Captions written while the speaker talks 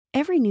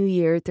Every new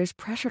year, there's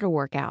pressure to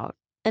work out,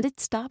 and it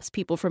stops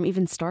people from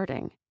even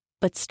starting.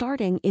 But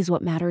starting is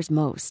what matters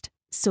most.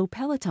 So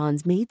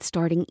Peloton's made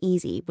starting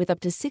easy with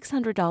up to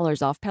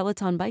 $600 off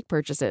Peloton bike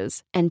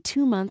purchases and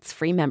 2 months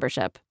free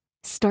membership.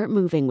 Start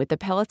moving with the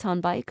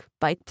Peloton Bike,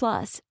 Bike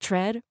Plus,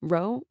 Tread,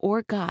 Row,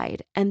 or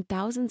Guide, and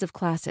thousands of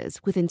classes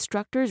with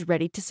instructors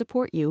ready to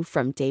support you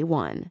from day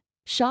one.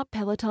 Shop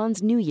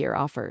Peloton's New Year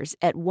offers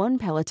at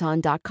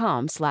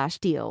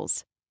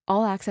onepeloton.com/deals.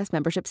 All access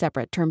membership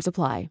separate. Terms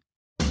apply.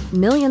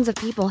 Millions of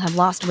people have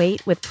lost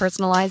weight with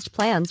personalized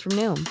plans from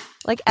Noom.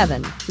 Like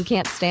Evan, who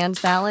can't stand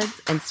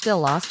salads and still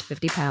lost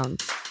 50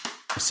 pounds.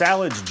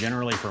 Salads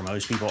generally for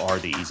most people are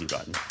the easy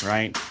button,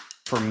 right?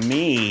 For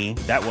me,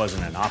 that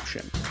wasn't an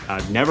option.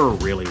 I never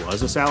really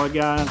was a salad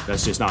guy.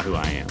 That's just not who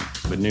I am.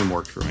 But Noom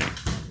worked for me.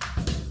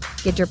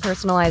 Get your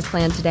personalized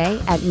plan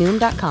today at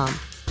Noom.com.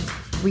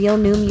 Real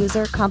Noom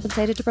user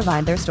compensated to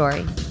provide their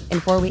story.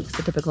 In 4 weeks,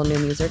 the typical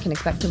Noom user can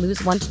expect to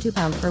lose 1 to 2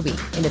 pounds per week.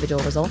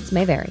 Individual results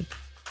may vary.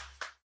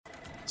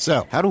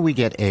 So, how do we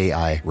get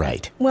AI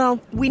right? Well,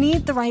 we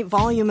need the right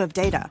volume of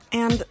data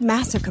and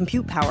massive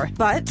compute power.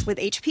 But with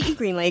HPE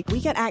GreenLake, we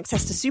get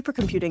access to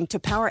supercomputing to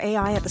power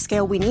AI at the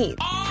scale we need.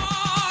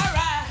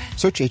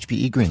 Search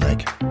HPE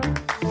GreenLake.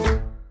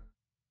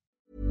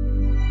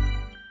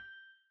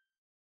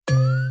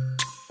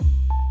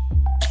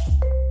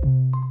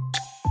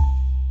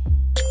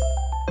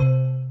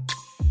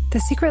 The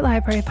Secret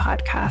Library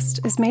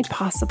podcast is made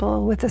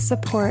possible with the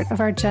support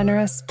of our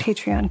generous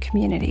Patreon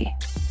community.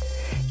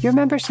 Your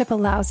membership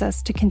allows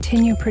us to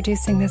continue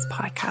producing this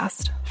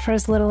podcast for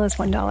as little as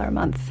 $1 a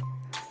month.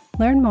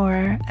 Learn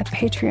more at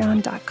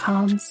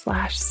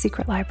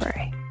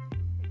patreon.com/secretlibrary.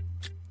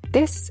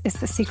 This is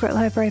the Secret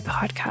Library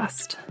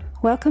podcast.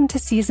 Welcome to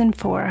Season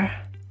 4,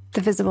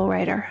 The Visible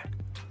Writer.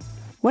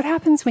 What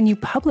happens when you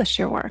publish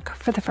your work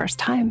for the first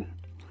time?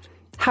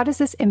 How does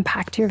this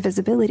impact your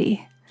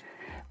visibility?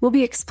 We'll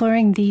be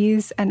exploring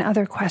these and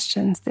other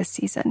questions this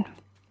season.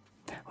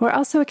 We're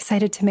also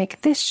excited to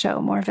make this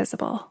show more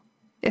visible.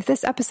 If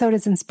this episode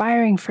is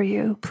inspiring for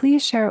you,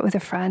 please share it with a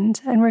friend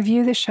and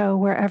review the show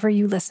wherever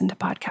you listen to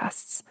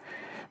podcasts.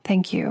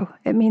 Thank you.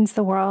 It means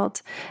the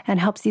world and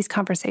helps these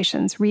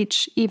conversations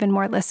reach even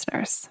more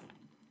listeners.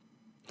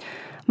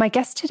 My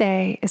guest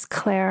today is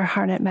Claire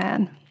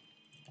Harnett-Mann.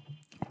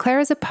 Claire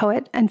is a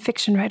poet and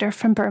fiction writer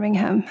from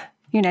Birmingham,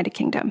 United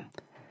Kingdom.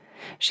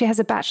 She has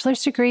a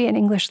bachelor's degree in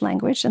English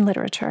language and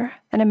literature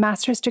and a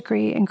master's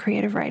degree in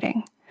creative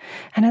writing,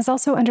 and has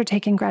also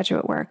undertaken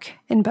graduate work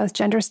in both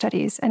gender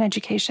studies and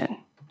education.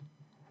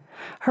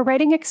 Her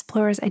writing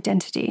explores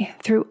identity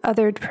through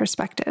othered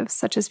perspectives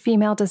such as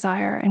female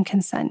desire and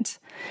consent,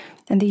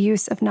 and the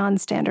use of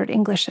non-standard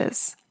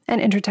Englishes and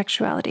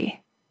intertextuality.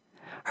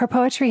 Her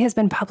poetry has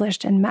been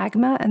published in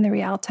Magma and the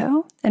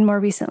Rialto, and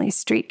more recently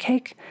Street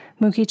Cake,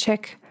 Mookie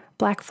Chick,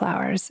 Black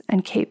Flowers,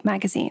 and Cape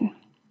Magazine.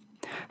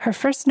 Her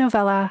first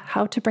novella,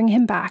 How to Bring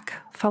Him Back,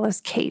 follows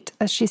Kate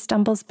as she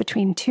stumbles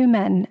between two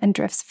men and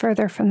drifts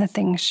further from the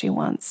things she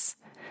wants.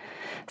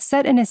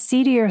 Set in a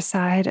seedier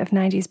side of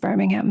 90s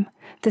Birmingham,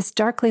 this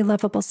darkly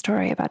lovable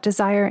story about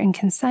desire and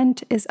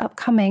consent is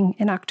upcoming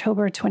in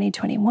October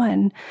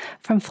 2021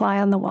 from Fly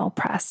on the Wall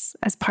Press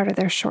as part of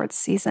their short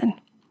season.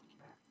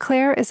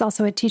 Claire is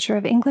also a teacher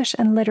of English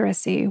and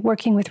literacy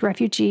working with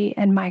refugee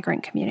and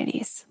migrant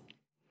communities.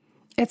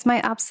 It's my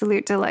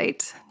absolute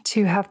delight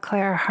to have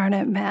Claire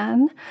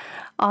Harnett-Mann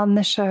on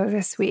the show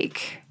this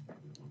week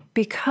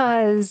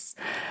because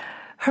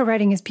her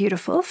writing is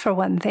beautiful, for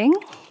one thing,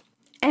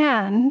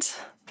 and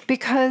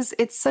because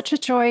it's such a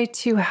joy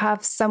to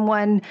have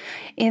someone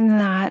in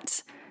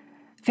that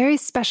very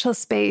special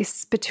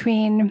space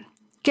between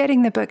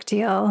getting the book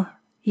deal,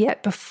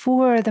 yet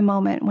before the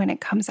moment when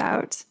it comes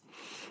out.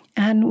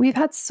 And we've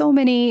had so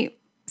many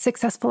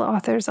successful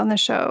authors on the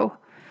show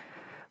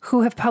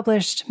who have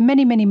published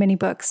many, many, many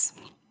books.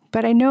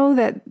 But I know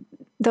that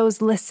those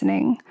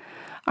listening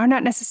are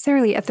not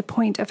necessarily at the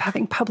point of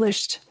having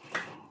published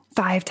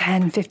 5,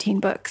 10, 15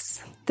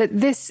 books, that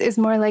this is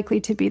more likely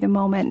to be the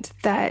moment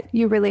that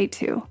you relate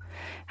to.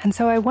 And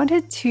so I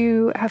wanted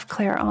to have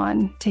Claire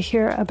on to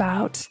hear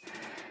about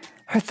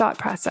her thought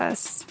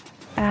process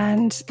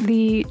and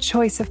the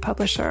choice of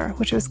publisher,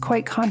 which was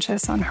quite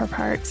conscious on her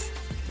part,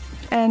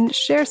 and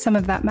share some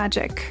of that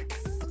magic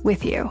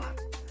with you.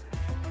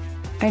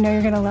 I know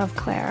you're going to love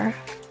Claire,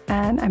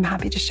 and I'm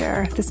happy to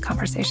share this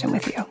conversation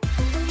with you.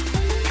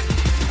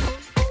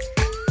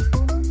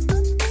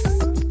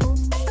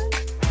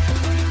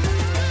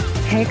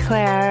 Hey,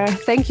 Claire.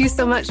 Thank you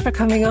so much for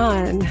coming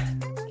on.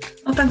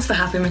 Well, thanks for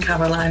having me,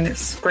 Caroline.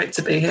 It's great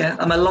to be here.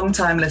 I'm a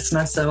long-time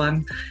listener, so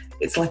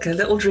it's like a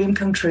little dream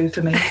come true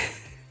for me.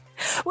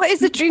 Well,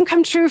 it's a dream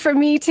come true for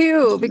me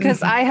too,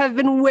 because I have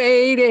been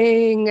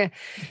waiting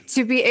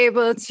to be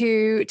able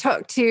to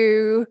talk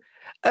to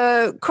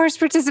a course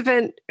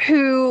participant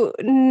who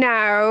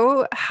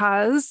now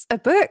has a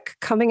book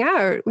coming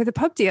out with a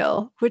pub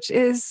deal, which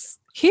is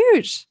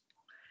huge.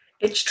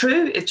 It's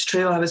true. It's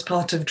true. I was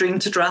part of Dream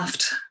to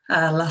Draft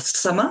last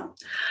summer,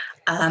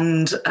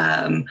 and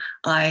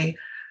I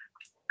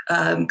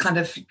kind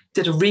of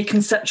did a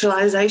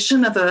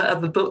reconceptualization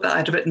of a book that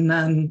I'd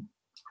written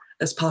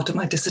as part of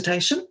my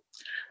dissertation.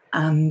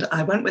 And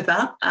I went with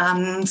that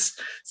and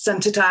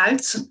sent it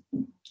out.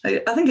 I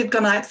think it'd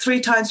gone out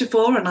 3 times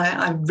before, and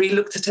I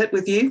re-looked at it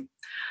with you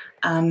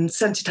and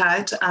sent it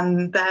out,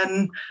 and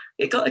then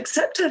it got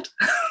accepted.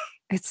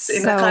 It's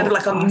in so a kind of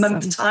like awesome. a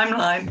month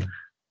timeline.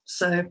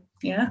 So,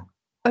 yeah.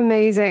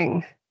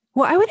 Amazing.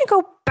 Well, I want to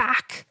go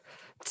back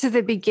to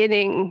the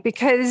beginning,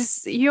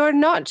 because you're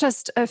not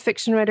just a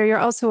fiction writer, you're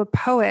also a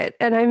poet.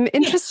 And I'm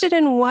interested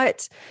in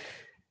what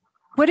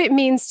it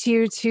means to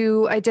you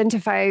to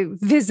identify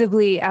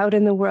visibly out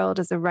in the world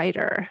as a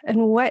writer.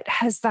 And what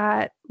has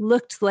that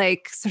looked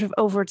like sort of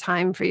over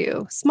time for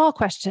you? Small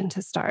question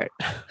to start.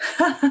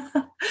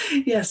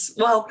 Yes.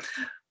 Well,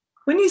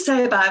 when you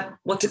say about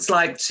what it's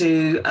like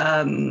to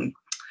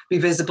be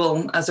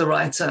visible as a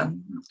writer,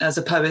 as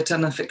a poet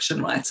and a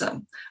fiction writer,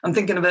 I'm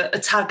thinking of a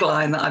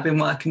tagline that I've been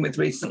working with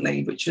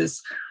recently, which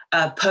is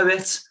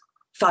poet,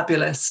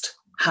 fabulist,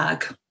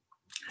 hag.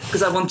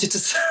 Because I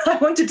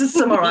wanted to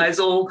summarize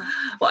all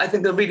what I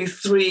think are really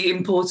 3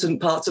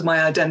 important parts of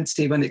my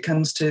identity when it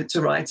comes to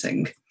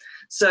writing.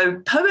 So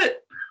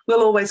poet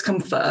will always come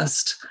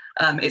first.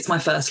 It's my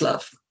first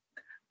love.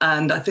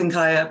 And I think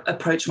I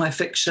approach my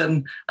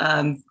fiction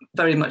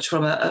very much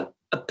from a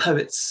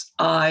poet's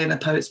eye and a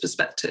poet's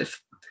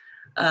perspective.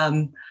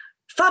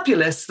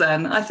 Fabulous,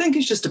 then, I think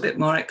is just a bit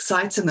more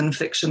exciting than a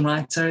fiction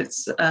writer.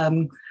 It's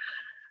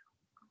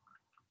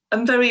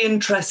I'm very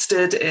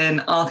interested in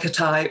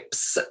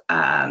archetypes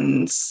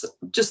and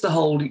just the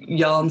whole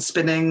yarn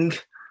spinning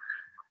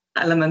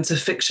element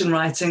of fiction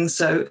writing.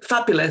 So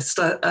fabulous,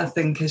 I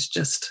think,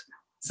 sounds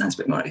a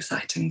bit more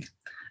exciting.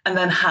 And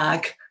then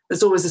hag,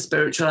 there's always a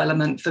spiritual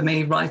element for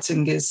me.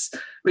 Writing is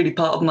really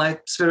part of my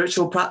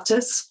spiritual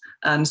practice.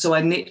 So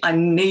I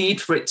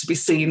need for it to be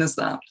seen as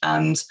that.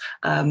 And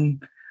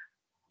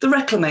the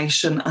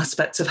reclamation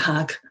aspect of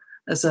hag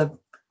as a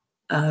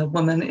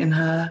woman in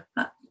her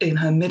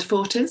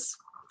mid-40s.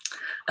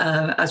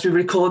 As we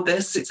record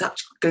this, it's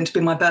actually going to be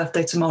my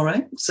birthday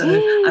tomorrow. So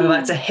I'm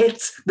about to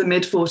hit the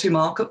mid-40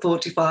 mark at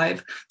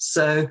 45.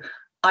 So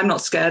I'm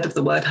not scared of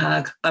the word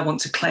hag. I want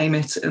to claim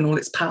it in all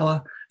its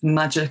power and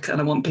magic,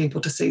 and I want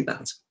people to see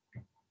that.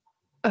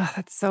 Oh,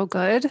 that's so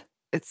good.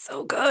 It's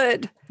so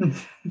good.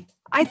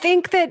 I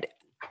think that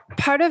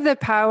part of the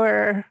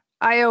power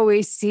I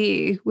always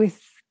see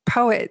with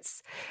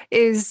poets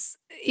is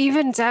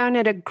even down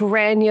at a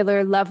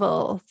granular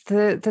level,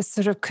 the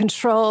sort of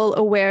control,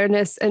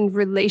 awareness, and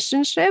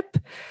relationship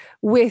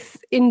with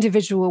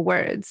individual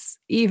words,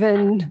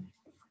 even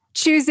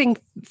choosing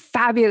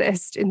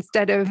fabulous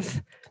instead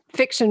of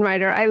fiction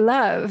writer, I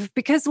love,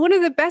 because one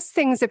of the best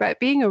things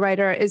about being a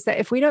writer is that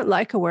if we don't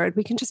like a word,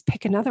 we can just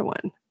pick another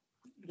one.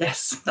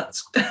 Yes,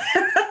 that's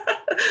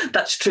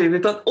that's true.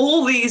 We've got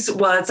all these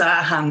words at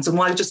our hands, and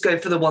why just go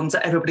for the ones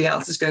that everybody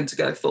else is going to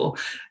go for?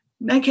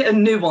 Make it a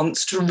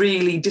nuance to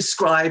really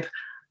describe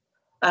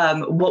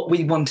what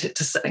we want it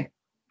to say.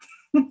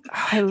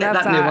 I love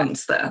that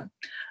nuance there.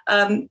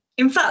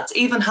 In fact,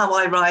 even how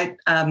I write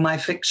my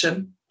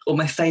fiction, or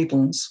my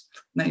fables,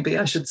 maybe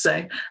I should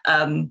say,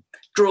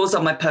 draws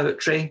on my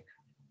poetry.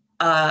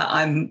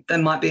 There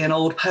might be an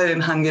old poem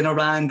hanging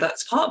around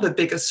that's part of a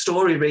bigger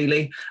story,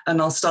 really,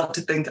 and I'll start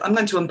to think, I'm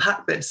going to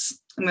unpack this.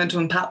 I'm going to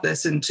unpack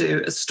this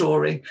into a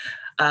story.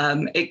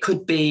 It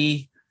could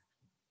be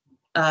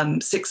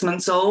 6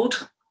 months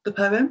old, the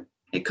poem.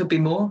 It could be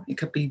more. It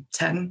could be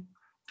 10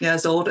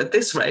 years old at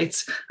this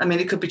rate. I mean,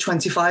 it could be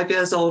 25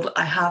 years old.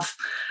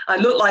 I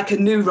look like a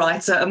new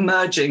writer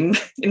emerging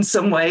in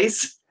some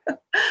ways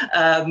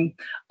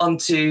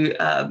onto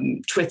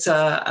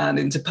Twitter and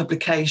into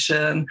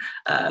publication.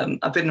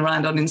 I've been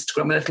around on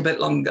Instagram a little bit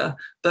longer,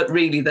 but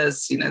really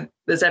there's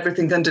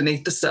everything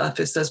underneath the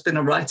surface. There's been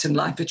a writing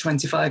life for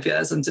 25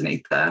 years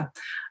underneath there.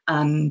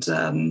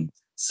 And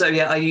so,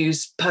 I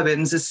use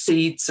poems as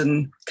seeds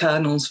and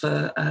kernels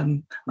for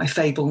my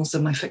fables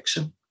and my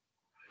fiction.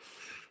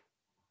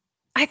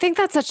 I think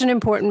that's such an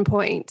important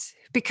point,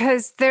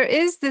 because there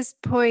is this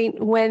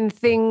point when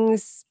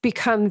things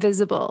become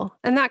visible,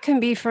 and that can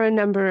be for a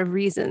number of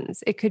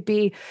reasons. It could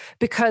be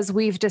because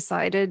we've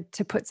decided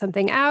to put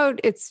something out.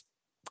 It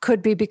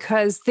could be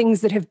because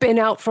things that have been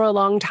out for a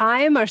long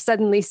time are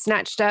suddenly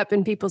snatched up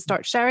and people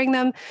start sharing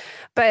them.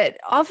 But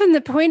often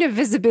the point of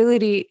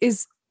visibility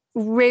is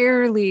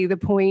rarely the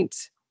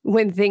point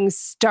when things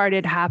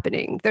started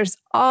happening. There's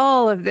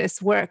all of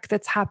this work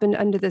that's happened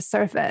under the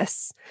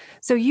surface.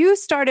 So you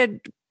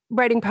started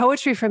writing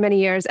poetry for many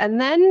years, and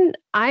then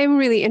I'm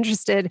really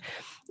interested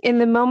in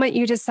the moment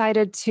you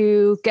decided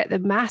to get the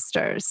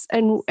master's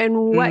and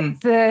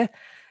what the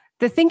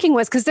thinking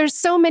was, because there's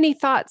so many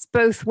thoughts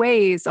both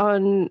ways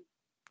on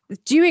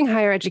doing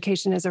higher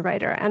education as a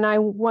writer, and I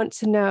want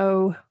to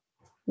know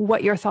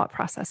what your thought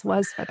process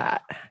was for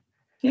that.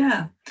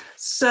 Yeah.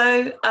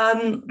 So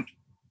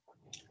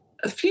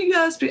a few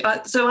years,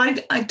 so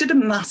I did a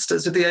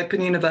master's at the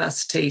Open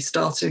University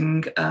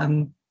starting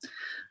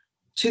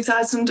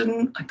 2000,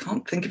 and I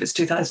can't think if it's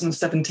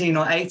 2017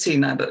 or 18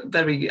 now, but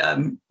very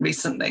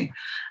recently.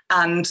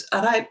 And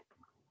about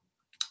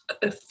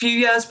a few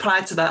years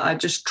prior to that, I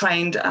just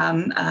trained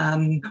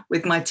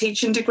with my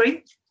teaching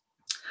degree.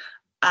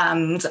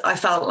 And I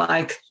felt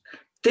like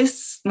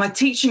my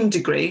teaching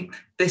degree,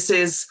 this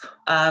is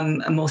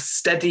a more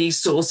steady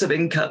source of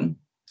income.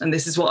 And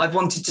this is what I've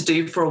wanted to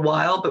do for a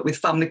while, but with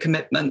family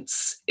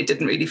commitments, it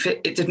didn't really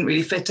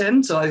fit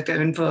in. So I was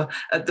going for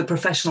the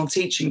professional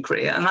teaching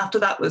career. And after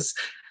that was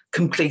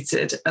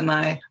completed and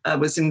I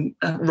was in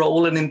a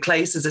role and in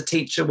place as a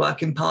teacher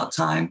working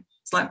part-time,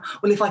 it's like,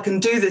 well, if I can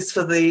do this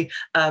for the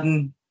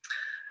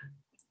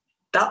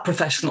that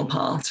professional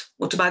part,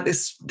 what about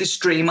this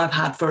dream I've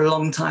had for a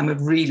long time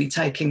of really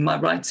taking my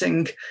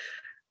writing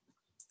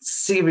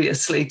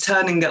seriously,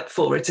 turning up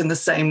for it in the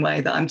same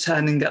way that I'm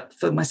turning up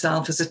for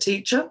myself as a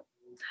teacher.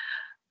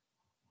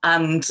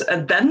 And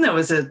then there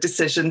was a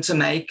decision to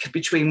make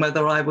between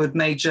whether I would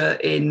major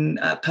in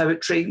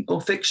poetry or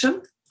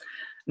fiction.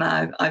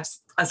 Now, as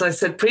I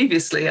said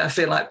previously, I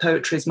feel like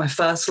poetry is my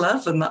first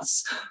love, and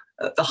that's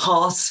the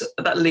heart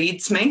that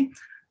leads me.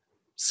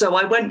 So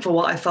I went for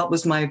what I felt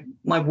was my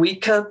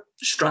weaker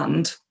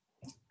strand.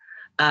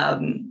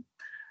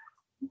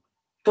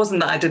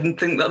 Wasn't that I didn't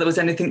think that there was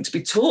anything to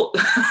be taught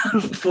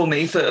for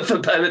me for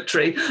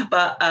poetry,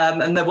 but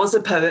and there was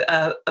a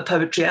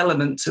poetry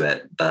element to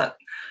it. But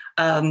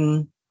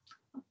I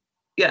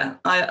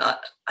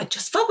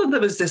just felt that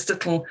there was this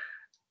little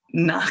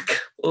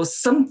knack or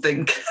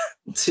something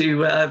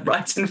to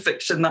writing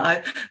fiction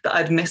that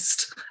I'd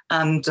missed,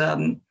 and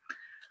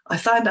I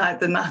found out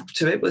the knack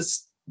to it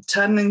was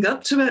turning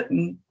up to it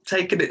and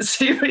taking it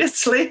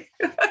seriously.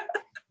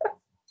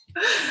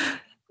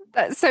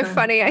 That's so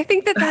funny. I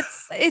think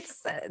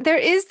there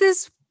is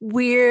this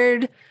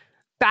weird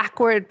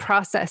backward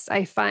process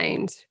I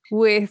find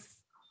with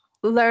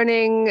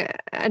learning,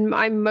 and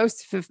I'm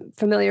most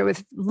familiar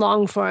with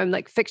long form,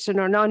 like fiction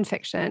or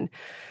nonfiction,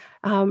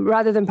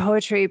 rather than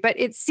poetry. But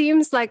it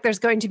seems like there's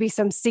going to be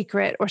some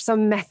secret or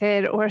some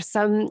method or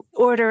some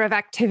order of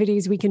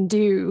activities we can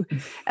do,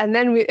 and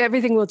then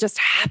everything will just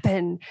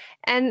happen.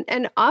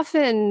 And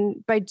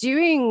often by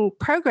doing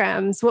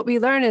programs, what we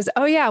learn is,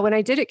 oh yeah, when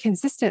I did it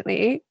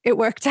consistently, it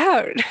worked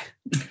out.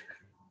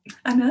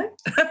 I know.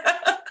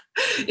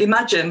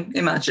 Imagine,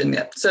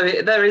 yeah. So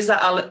there is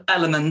that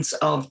element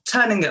of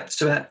turning up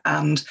to it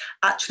and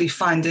actually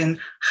finding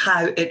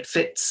how it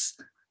fits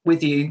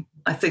with you.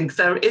 I think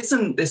there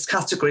isn't this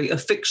category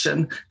of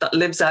fiction that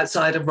lives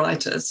outside of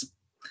writers.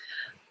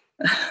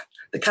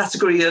 The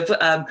category of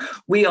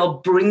we are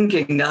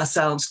bringing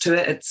ourselves to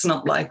it. It's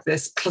not like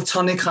this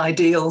platonic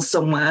ideal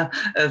somewhere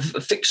of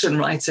fiction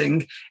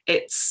writing.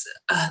 It's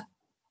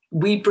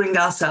we bring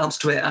ourselves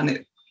to it,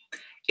 and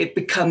it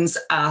becomes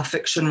our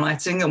fiction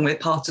writing, and we're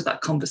part of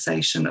that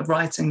conversation of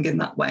writing in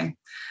that way.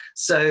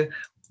 So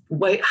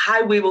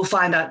how we will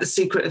find out the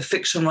secret of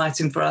fiction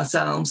writing for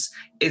ourselves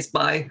is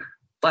by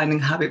finding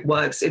how it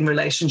works in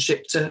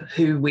relationship to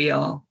who we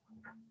are.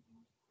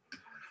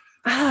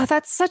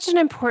 That's such an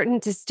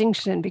important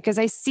distinction, because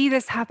I see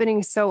this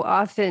happening so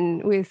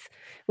often with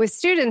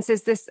students.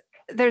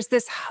 There's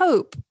this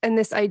hope and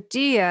this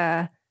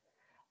idea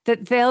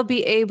that they'll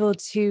be able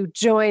to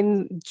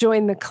join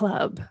the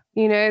club,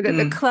 that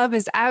the club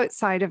is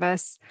outside of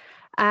us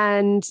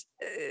and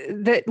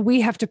that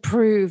we have to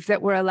prove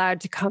that we're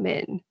allowed to come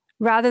in,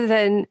 rather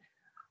than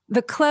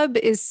the club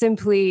is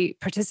simply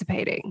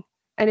participating.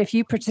 And if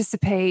you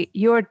participate,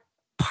 you're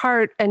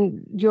part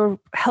and you're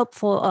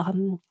helpful,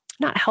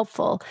 not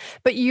helpful,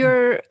 but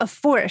you're a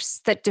force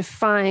that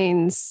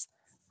defines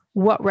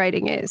what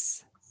writing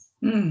is.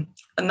 And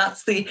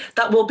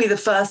that will be the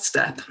first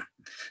step.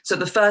 So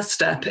the first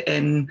step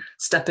in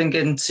stepping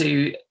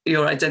into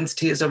your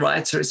identity as a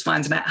writer is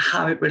finding out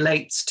how it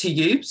relates to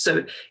you.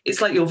 So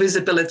it's like your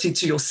visibility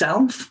to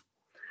yourself.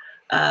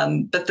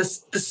 But the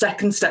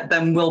second step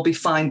then will be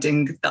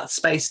finding that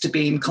space to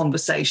be in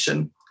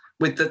conversation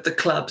with the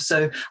club.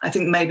 So I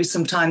think maybe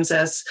sometimes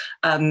there's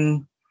a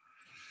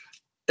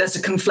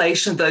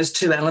conflation of those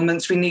two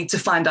elements. We need to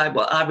find out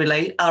what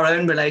our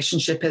own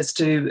relationship is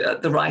to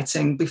the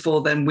writing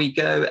before then we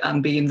go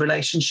and be in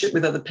relationship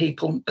with other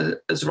people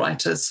as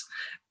writers.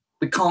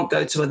 We can't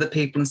go to other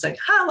people and say,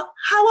 how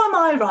am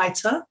I,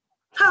 writer?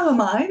 How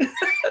am I?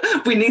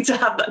 We need to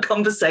have that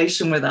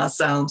conversation with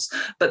ourselves.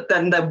 But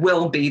then there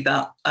will be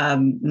that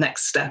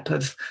next step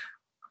of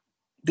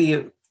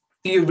the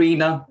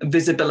arena,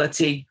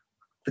 visibility,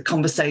 the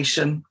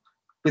conversation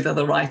with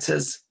other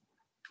writers,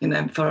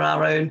 for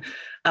our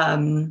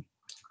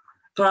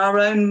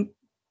own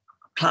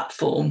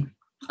platform,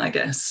 I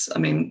guess. I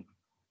mean,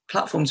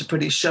 platform's a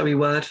pretty showy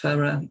word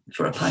for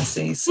a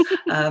Pisces.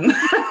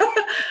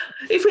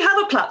 If we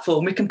have a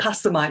platform, we can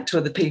pass the mic to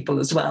other people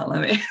as well.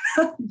 I mean,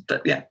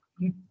 but yeah.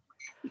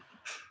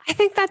 I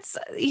think that's,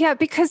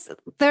 because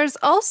there is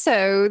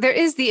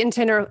the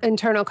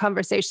internal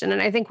conversation. And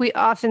I think we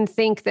often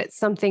think that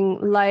something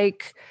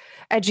like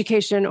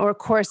education or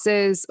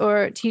courses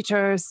or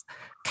teachers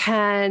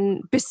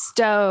can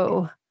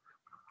bestow,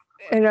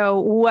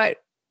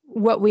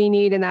 what we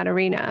need in that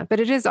arena. But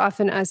it is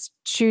often us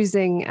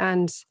choosing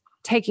and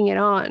taking it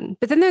on.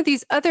 But then there are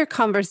these other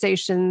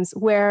conversations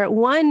where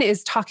one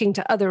is talking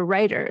to other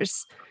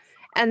writers,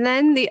 and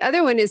then the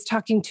other one is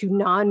talking to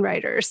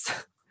non-writers.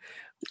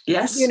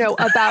 Yes.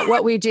 About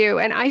what we do.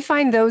 And I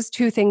find those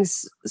two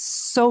things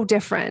so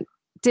different.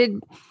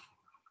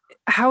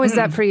 How is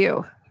that for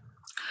you?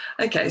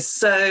 Okay,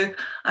 so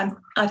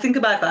I think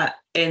about that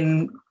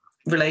in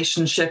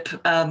relationship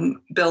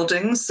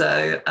building.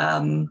 So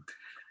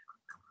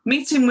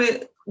meeting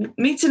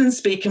and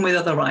speaking with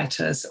other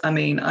writers. I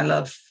mean, I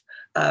love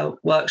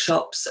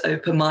workshops,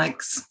 open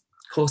mics,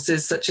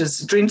 courses such as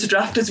Dream to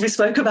Draft, as we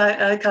spoke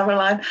about,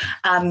 Caroline,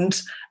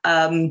 and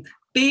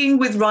being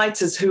with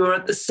writers who are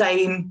at the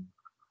same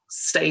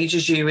stage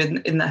as you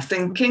in their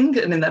thinking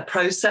and in their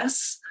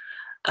process.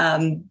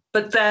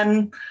 But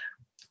then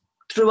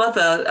through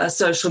other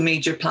social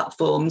media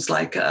platforms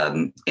like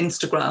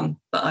Instagram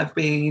that I've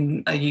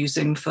been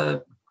using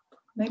for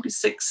maybe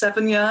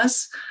 6-7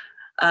 years,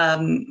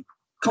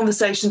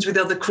 conversations with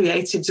other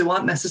creatives who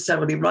aren't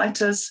necessarily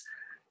writers,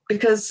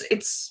 because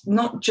it's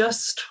not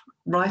just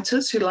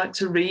writers who like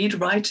to read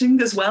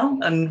writing as well.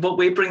 And what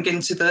we bring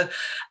into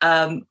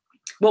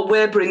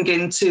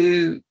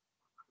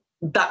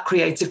that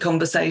creative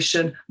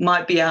conversation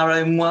might be our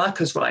own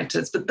work as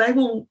writers, but they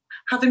will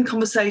having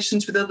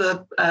conversations with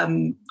other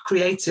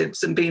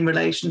creatives and be in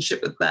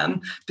relationship with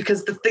them,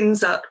 because the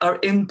things that are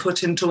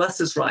input into us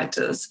as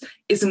writers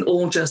isn't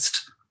all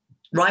just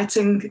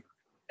writing.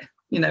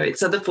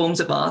 It's other forms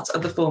of art,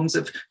 other forms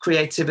of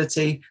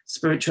creativity,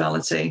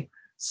 spirituality.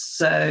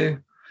 So,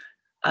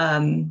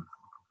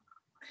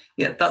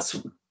 that's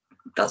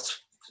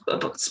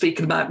what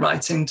speaking about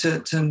writing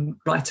to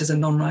writers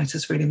and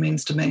non-writers really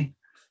means to me.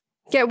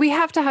 Yeah, we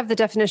have to have the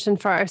definition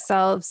for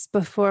ourselves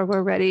before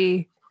we're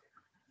ready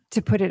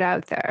to put it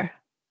out there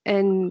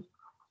and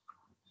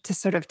to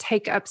sort of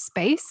take up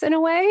space in a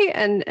way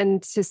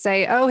and to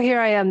say, oh, here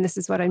I am, this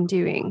is what I'm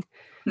doing.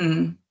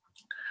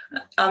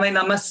 I mean,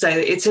 I must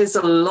say it is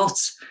a lot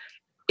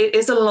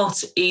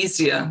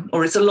easier,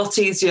 or it's a lot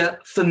easier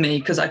for me,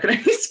 because I can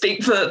only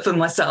speak for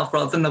myself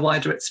rather than the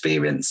wider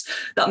experience.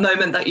 That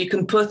moment that you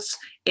can put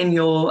in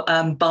your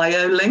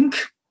bio link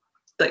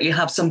that you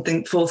have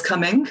something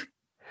forthcoming,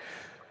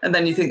 and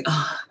then you think,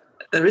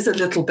 there is a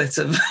little bit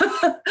of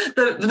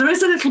there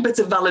is a little bit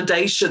of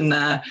validation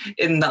there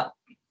in that.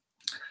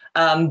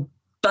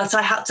 But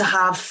I had to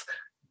have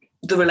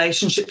the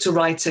relationship to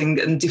writing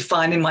and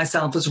defining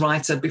myself as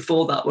writer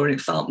before that, where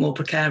it felt more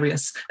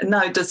precarious. And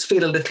now it does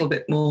feel a little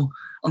bit more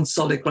on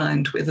solid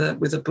ground with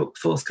a book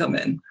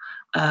forthcoming.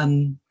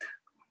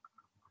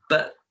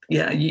 But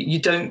yeah,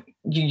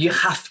 you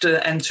have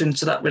to enter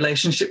into that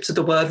relationship to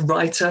the word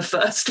writer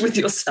first with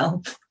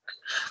yourself.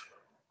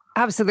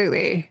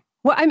 Absolutely.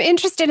 Well, I'm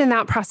interested in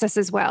that process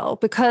as well,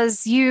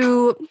 because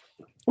you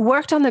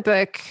worked on the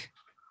book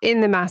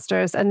in the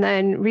masters and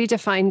then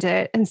redefined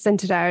it and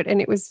sent it out, and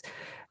it was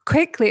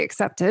quickly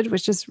accepted,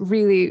 which is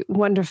really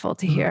wonderful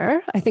to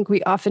hear. I think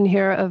we often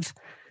hear of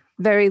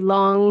very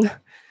long,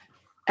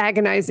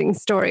 agonizing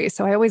stories,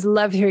 so I always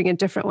love hearing a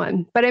different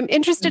one. But I'm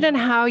interested in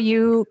how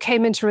you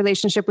came into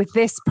relationship with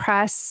this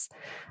press,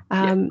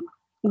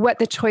 what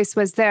the choice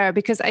was there,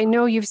 because I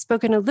know you've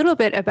spoken a little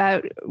bit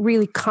about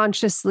really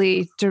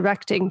consciously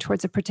directing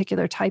towards a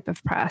particular type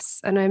of press,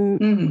 and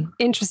I'm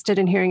interested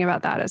in hearing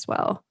about that as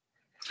well.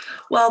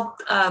 Well,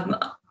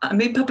 I'm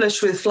being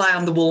published with Fly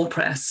on the Wall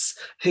Press,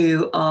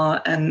 who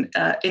are an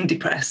indie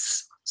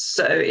press.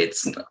 So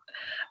it's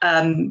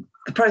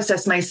the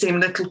process may seem a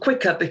little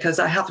quicker because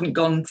I haven't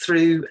gone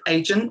through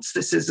agents.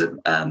 This is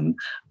an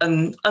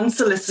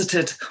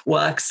unsolicited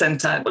work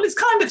sent out. Well, it's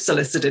kind of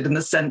solicited in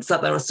the sense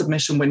that there are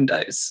submission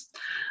windows.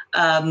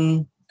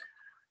 And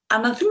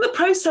I think the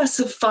process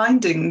of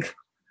finding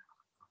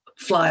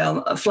Fly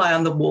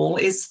on the Wall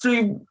is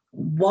through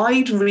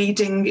wide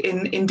reading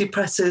in indie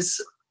presses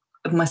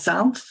of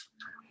myself,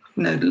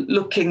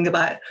 looking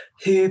about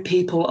who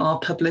people are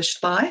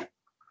published by.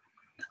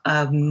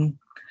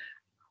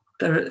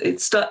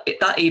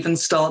 That even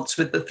starts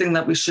with the thing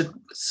that we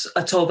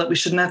are told that we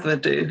should never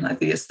do, like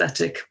the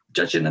aesthetic,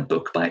 judging a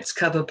book by its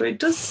cover, but it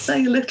does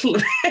say a little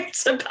bit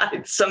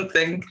about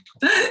something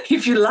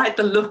if you like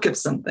the look of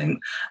something.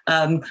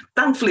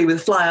 Thankfully,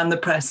 with Fly on the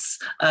Press,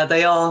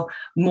 they are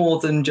more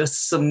than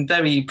just some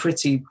very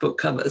pretty book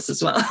covers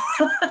as well.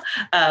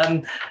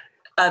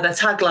 Their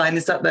tagline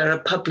is that they're a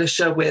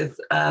publisher with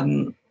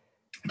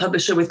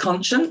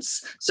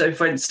conscience. So,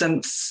 for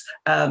instance,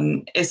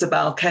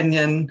 Isabel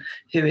Kenyon,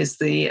 who is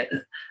the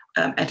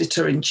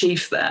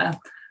editor-in-chief there,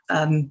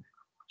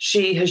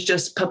 she has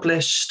just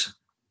published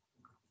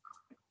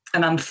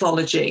an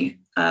anthology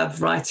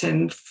of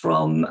writing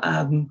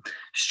from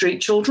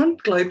street children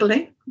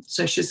globally.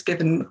 So she's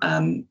given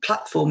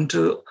platform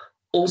to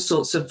all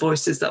sorts of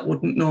voices that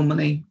wouldn't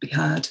normally be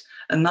heard.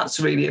 And that's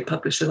really a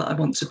publisher that I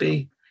want to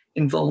be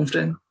involved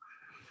in,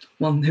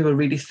 one who are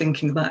really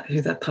thinking about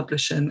who they're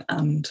publishing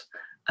and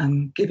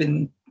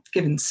giving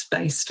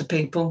space to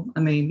people. I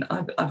mean,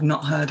 I've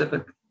not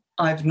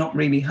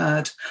really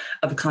heard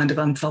of a kind of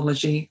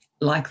anthology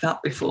like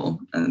that before,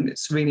 and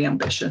it's really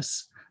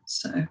ambitious.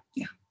 So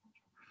yeah.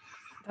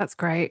 That's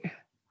great.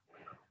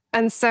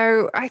 And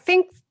so I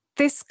think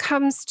this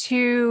comes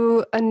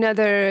to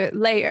another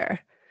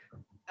layer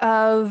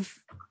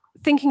of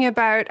thinking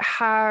about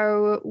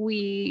how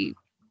we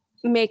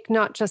make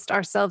not just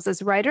ourselves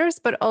as writers,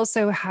 but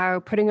also how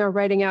putting our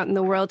writing out in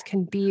the world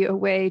can be a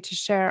way to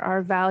share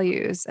our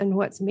values and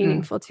what's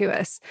meaningful to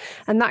us.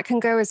 And that can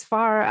go as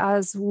far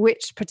as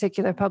which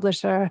particular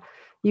publisher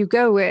you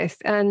go with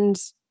and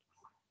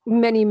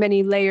many,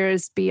 many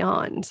layers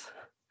beyond.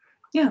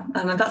 Yeah,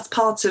 and that's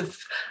part of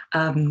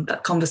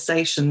that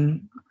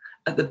conversation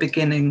at the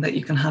beginning that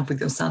you can have with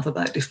yourself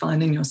about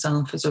defining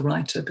yourself as a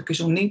writer, because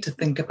you'll need to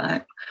think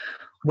about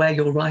where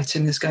your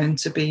writing is going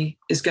to be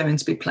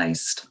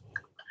placed.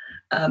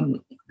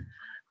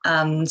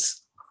 And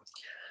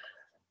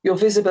your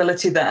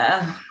visibility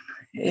there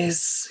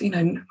is,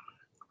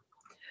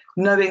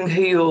 knowing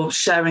who you're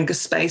sharing a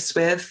space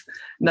with,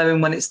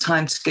 knowing when it's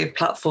time to give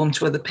platform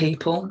to other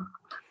people,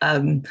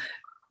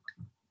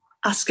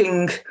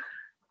 asking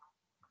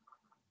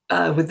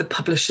with the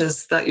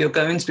publishers that you're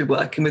going to be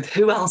working with,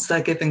 who else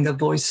they're giving a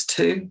voice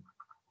to.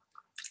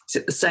 Is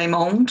it the same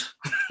old?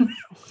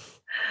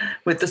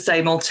 With the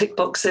same old tick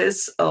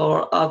boxes,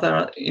 or are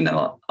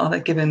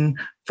they giving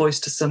voice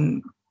to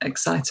some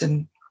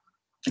exciting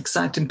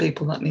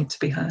people that need to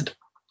be heard?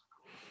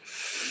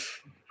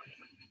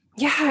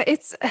 Yeah,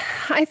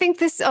 I think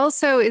this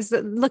also is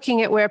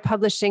looking at where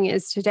publishing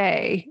is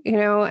today,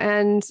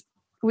 and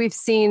we've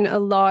seen a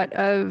lot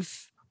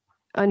of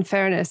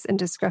unfairness and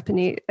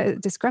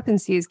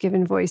discrepancies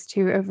given voice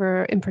to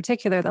over, in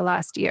particular, the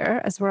last year,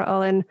 as we're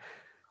all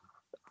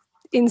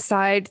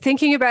inside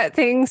thinking about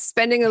things,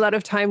 spending a lot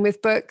of time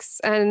with books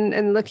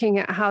and looking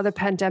at how the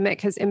pandemic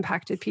has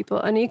impacted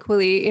people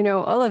unequally.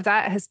 All of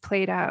that has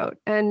played out.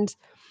 And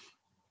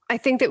I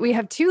think that we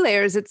have two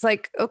layers. It's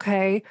like,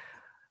 okay,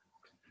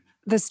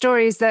 the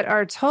stories that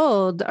are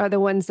told are the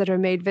ones that are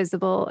made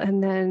visible.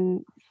 And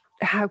then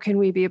how can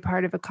we be a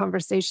part of a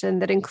conversation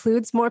that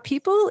includes more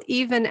people,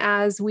 even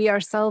as we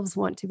ourselves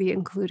want to be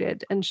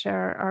included and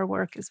share our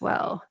work as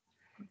well?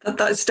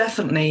 That's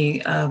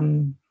definitely a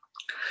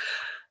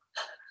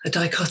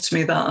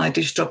dichotomy that I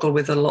do struggle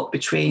with a lot,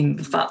 between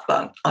the fact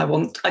that I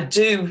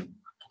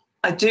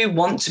do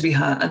want to be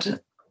heard.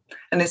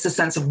 And it's a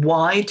sense of,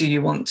 why do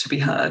you want to be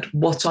heard?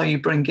 What are you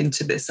bringing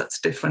to this that's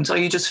different? Are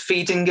you just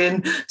feeding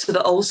in to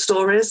the old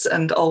stories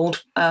and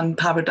old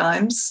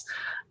paradigms?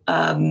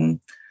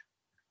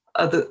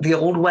 The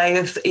old way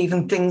of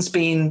even things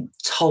being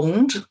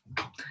told?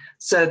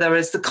 So there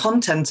is the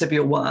content of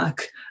your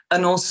work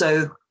and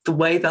also the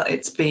way that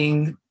it's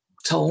being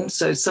told.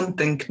 So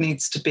something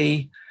needs to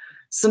be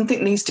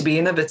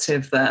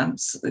innovative there.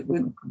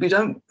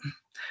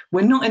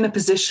 We're not in a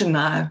position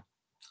now.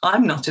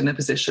 I'm not in a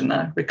position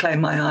now, reclaim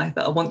my eye,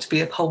 that I want to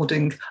be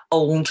upholding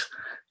old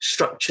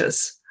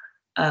structures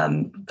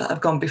that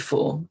have gone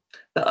before,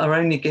 that are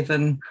only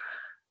given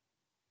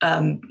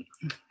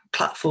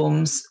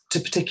platforms to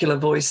particular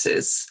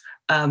voices,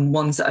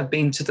 ones that have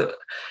been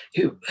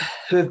who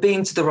have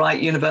been to the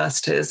right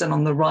universities and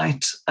on the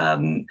right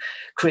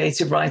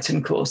creative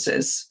writing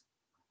courses.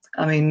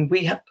 I mean,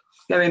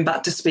 going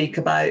back to speak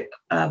about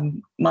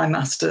my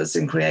master's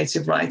in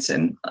creative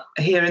writing,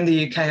 here in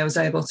the UK, I was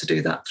able to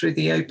do that through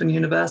the Open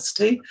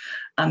University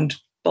and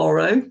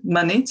borrow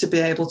money to be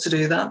able to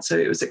do that. So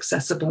it was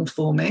accessible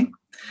for me.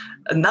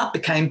 And that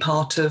became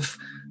part of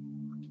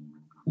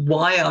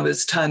why I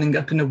was turning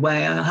up in a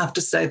way. I have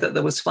to say that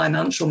there was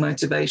financial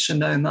motivation,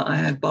 knowing that I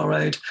had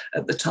borrowed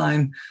at the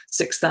time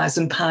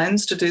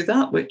 £6,000 to do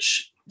that,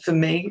 which for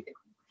me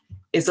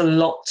is a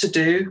lot to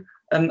do.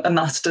 A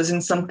master's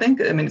in something.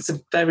 I mean, it's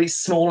a very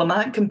small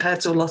amount compared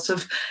to a lot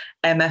of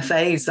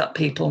MFAs that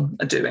people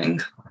are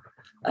doing.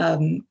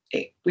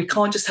 We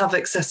can't just have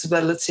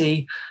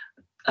accessibility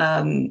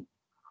to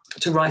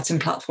writing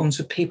platforms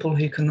for people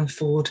who can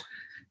afford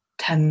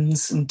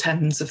tens and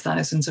tens of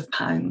thousands of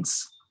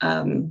pounds.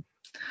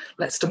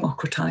 Let's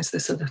democratise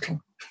this a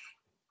little.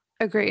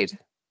 Agreed.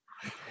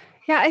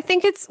 Yeah, I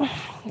think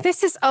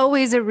this is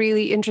always a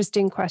really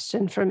interesting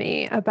question for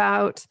me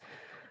about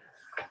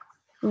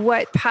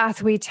what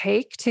path we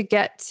take to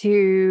get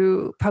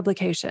to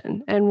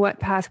publication and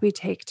what path we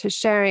take to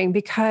sharing,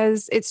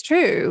 because it's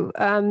true.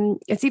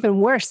 It's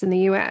even worse in the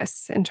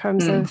US in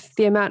terms of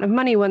the amount of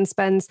money one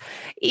spends,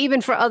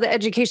 even for all the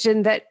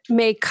education that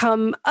may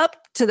come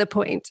up to the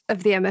point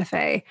of the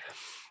MFA,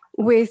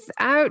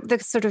 without the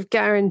sort of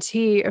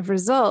guarantee of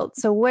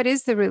results. So what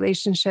is the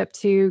relationship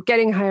to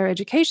getting higher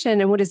education,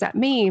 and what does that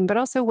mean? But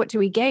also, what do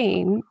we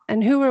gain,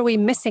 and who are we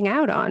missing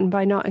out on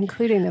by not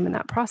including them in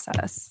that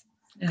process?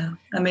 Yeah,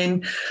 I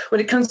mean, when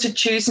it comes to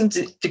choosing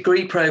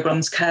degree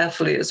programs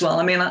carefully as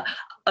well, I mean,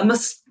 I'm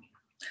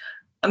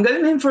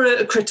going in for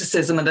a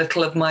criticism a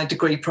little of my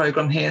degree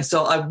program here.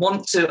 So I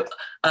want to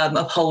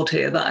uphold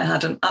here that I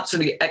had an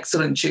absolutely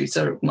excellent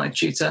tutor, my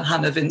tutor,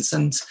 Hannah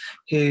Vincent,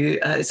 who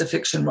is a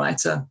fiction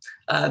writer.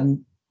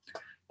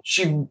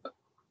 She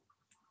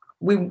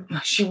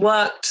she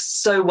worked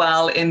so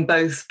well in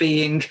both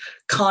being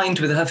kind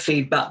with her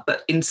feedback,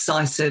 but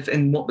incisive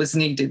in what was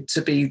needed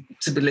to be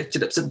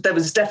lifted up. So there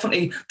was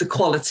definitely the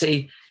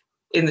quality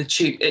in the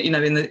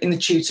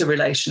tutor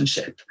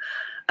relationship.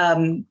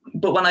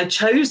 But when I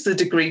chose the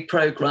degree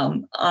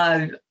program,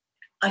 I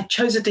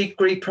chose a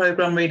degree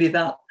program really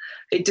that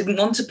it didn't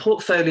want a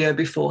portfolio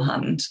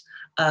beforehand.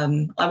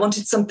 I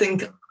wanted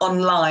something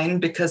online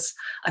because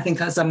I think,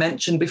 as I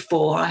mentioned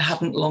before, I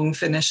hadn't long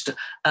finished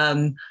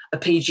a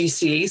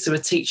PGCE, so a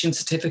teaching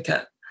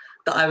certificate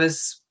that I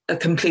was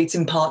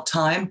completing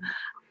part-time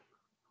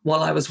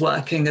while I was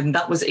working, and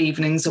that was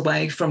evenings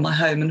away from my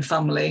home and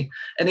family.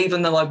 And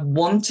even though I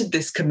wanted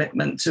this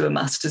commitment to a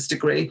master's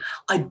degree,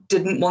 I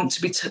didn't want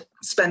to be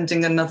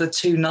spending another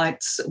 2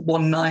 nights,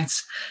 1 night,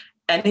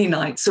 any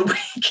nights a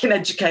week in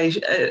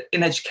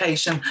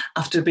education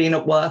after being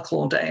at work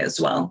all day as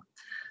well.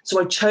 So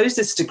I chose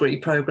this degree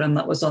program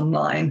that was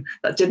online,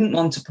 that didn't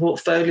want a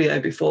portfolio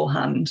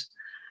beforehand.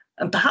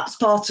 And perhaps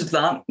part of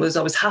that was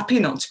I was happy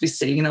not to be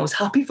seen. I was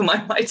happy for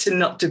my writing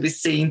not to be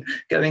seen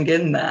going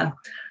in there.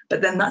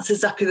 But then that's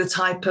exactly the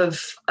type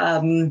of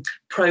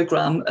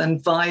program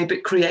and vibe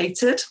it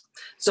created.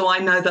 So I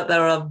know that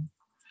there are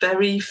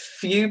very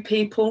few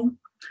people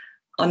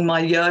on my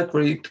year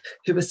group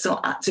who are still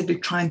actively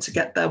trying to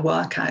get their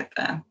work out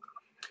there.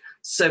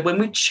 So when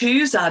we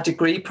choose our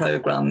degree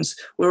programs,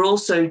 we're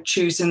also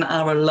choosing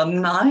our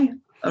alumni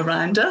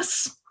around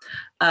us.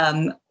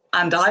 And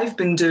I've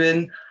been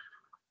doing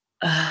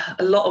a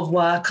lot of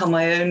work on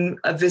my own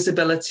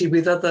visibility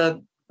with other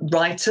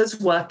writers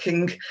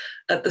working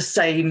at the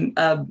same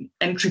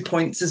entry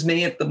points as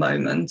me at the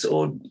moment,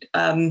 or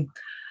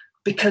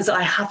because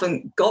I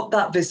haven't got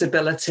that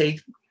visibility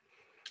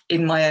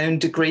in my own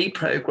degree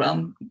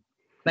program,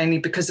 mainly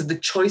because of the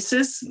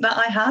choices that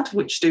I had,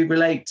 which do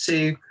relate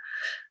to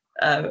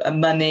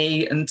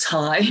money and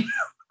time.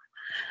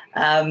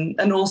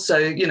 And also,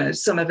 you know,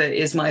 some of it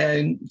is my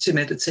own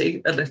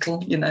timidity a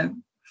little, you know,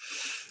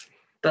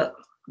 but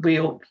we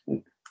all,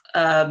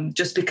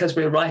 just because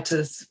we're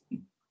writers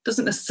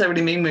doesn't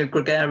necessarily mean we're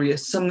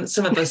gregarious. Some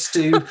of us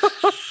do.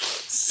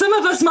 Some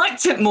of us might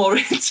tip more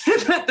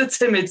into the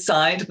timid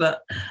side,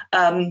 but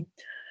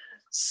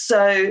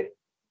so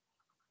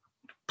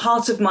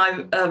part of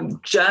my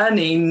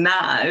journey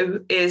now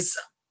is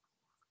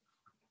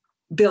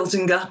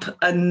building up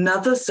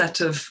another set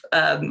of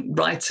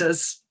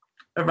writers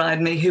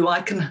around me who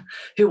I can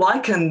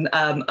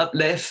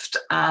uplift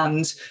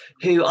and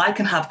who I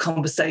can have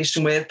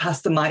conversation with,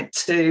 pass the mic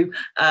to,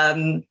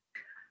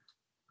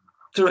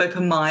 through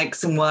open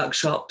mics and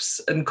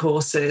workshops and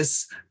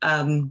courses.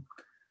 And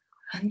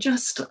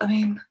just, I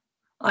mean,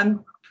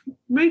 I'm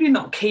really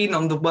not keen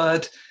on the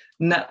word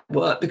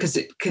network because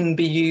it can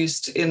be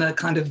used in a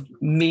kind of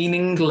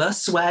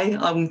meaningless way.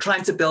 I'm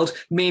trying to build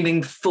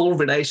meaningful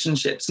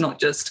relationships, not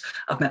just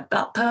I've met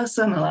that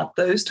person, I'll add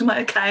those to my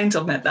account,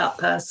 I've met that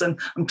person.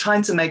 I'm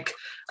trying to make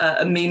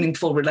a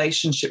meaningful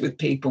relationship with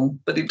people,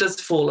 but it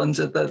does fall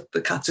under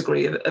the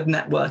category of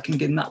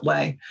networking in that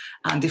way.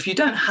 And if you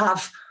don't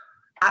have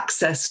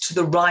access to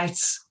the right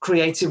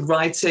creative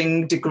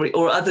writing degree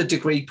or other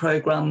degree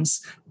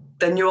programs,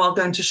 then you are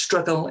going to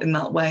struggle in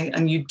that way.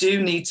 And you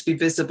do need to be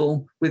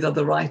visible with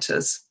other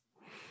writers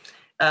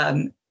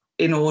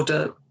in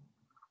order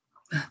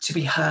to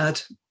be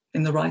heard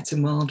in the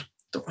writing world.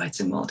 The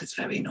writing world is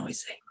very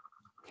noisy.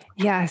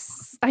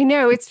 Yes, I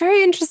know. It's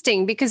very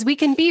interesting because we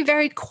can be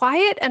very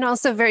quiet and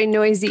also very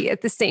noisy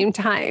at the same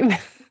time.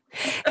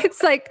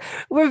 It's like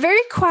we're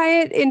very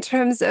quiet in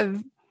terms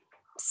of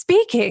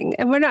speaking,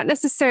 and we're not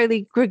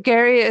necessarily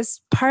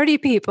gregarious party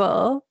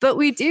people, but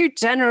we do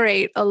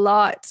generate a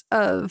lot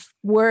of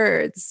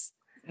words.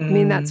 I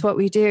mean, that's what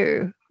we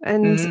do.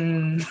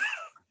 And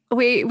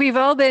we've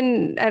all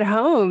been at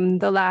home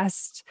the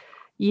last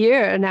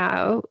year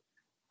now,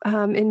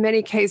 in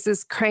many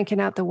cases, cranking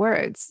out the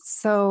words.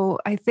 So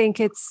I think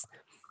it's,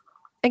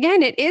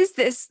 again, it is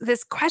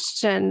this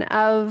question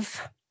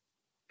of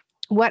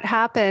what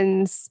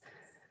happens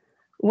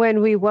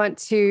when we want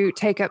to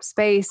take up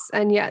space,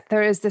 and yet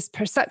there is this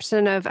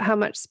perception of how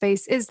much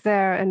space is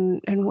there,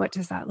 and what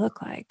does that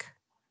look like?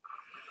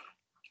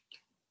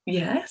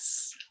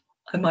 Yes.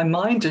 And my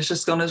mind has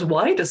just gone as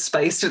wide as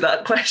space with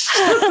that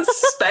question.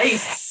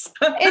 Space.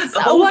 It's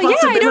well, yeah,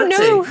 I don't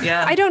know.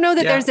 Yeah. I don't know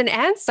that there's an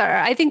answer.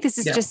 I think this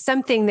is just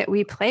something that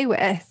we play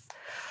with.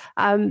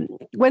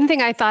 One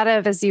thing I thought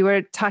of as you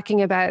were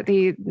talking about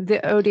the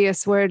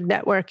odious word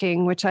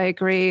networking, which I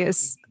agree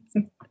is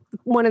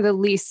one of the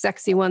least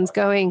sexy ones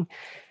going.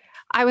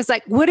 I was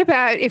like, what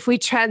about if we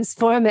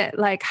transform it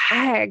like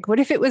hag? What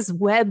if it was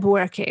web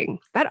working?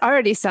 That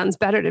already sounds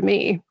better to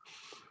me.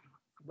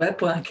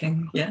 Web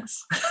working,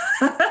 yes.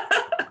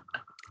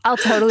 I'll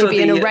totally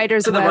be in a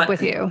writer's web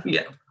with you.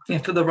 Yeah,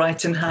 for the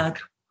writing hag,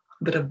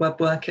 a bit of web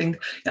working.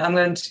 I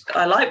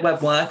like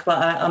web work, but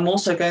I'm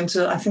also going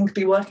to, I think,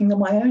 be working on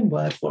my own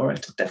word for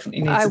it. It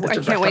definitely needs a bit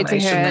of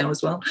reclamation now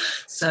as well.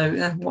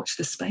 So watch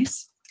this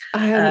space.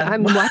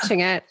 I'm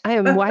watching it. I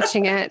am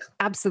watching it.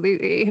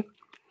 Absolutely.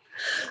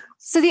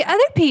 So the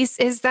other piece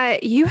is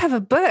that you have a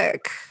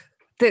book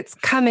that's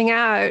coming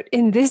out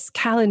in this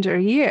calendar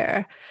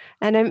year.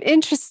 And I'm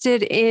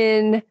interested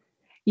in,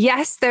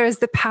 yes, there is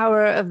the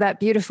power of that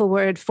beautiful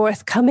word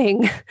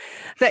forthcoming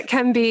that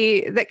can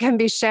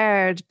be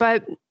shared,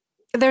 but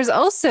there's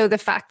also the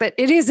fact that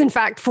it is in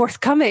fact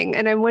forthcoming.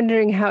 And I'm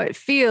wondering how it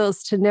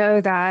feels to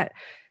know that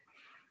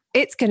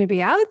it's going to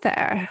be out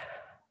there.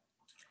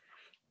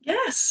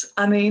 Yes.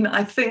 I mean,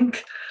 I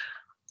think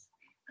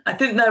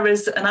there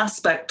is an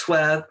aspect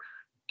where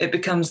it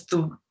becomes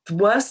the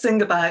worst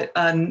thing about,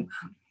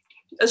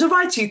 as a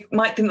writer, you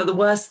might think that the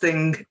worst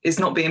thing is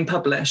not being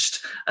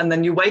published. And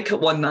then you wake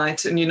up one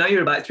night and you know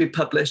you're about to be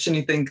published and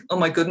you think, oh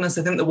my goodness,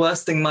 I think the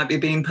worst thing might be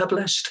being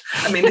published.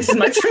 I mean, this is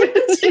my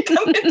timidity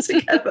coming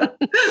together,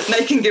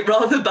 making it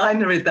rather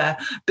binary there.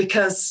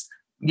 Because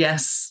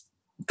yes,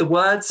 the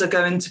words are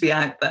going to be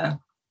out there,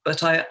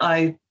 but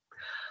I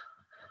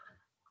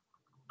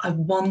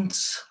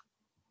want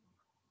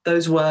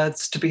those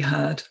words to be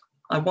heard.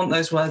 I want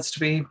those words to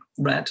be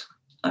read.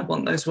 I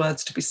want those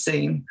words to be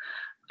seen.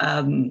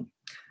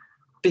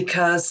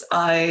 Because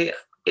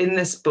in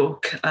this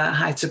book,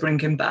 How to Bring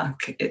Him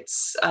Back,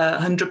 it's a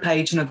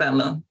 100-page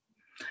novella.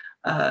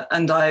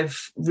 And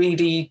I've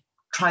really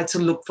tried to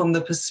look from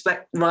the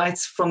perspective,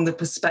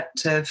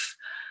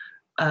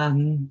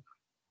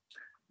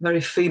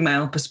 very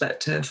female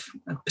perspective,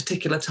 a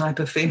particular type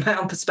of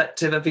female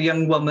perspective of a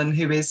young woman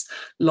who is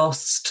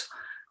lost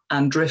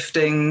and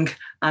drifting.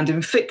 And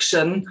in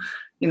fiction,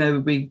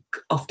 we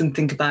often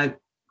think about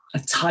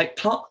tight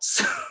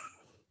plots.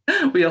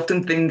 We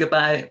often think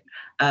about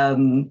how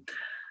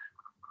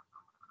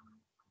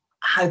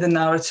the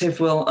narrative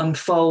will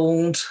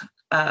unfold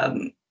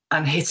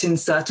and hit in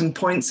certain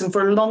points. And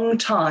for a long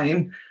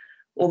time,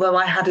 although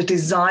I had a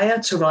desire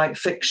to write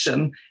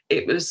fiction,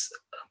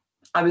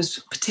 I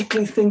was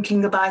particularly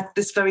thinking about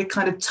this very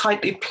kind of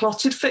tightly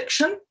plotted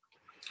fiction.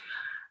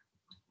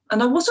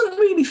 And I wasn't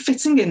really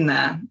fitting in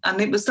there. And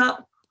it was that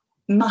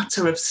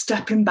matter of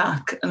stepping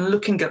back and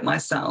looking at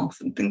myself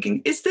and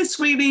thinking, is this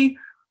really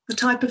the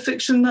type of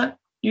fiction that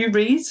you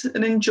read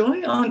and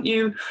enjoy? Aren't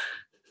you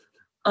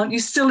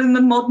still in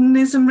the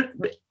modernism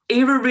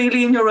era,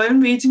 really, in your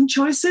own reading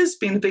choices?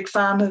 Being a big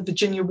fan of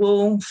Virginia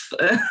Woolf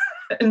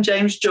and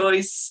James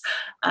Joyce,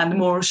 and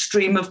more a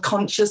stream of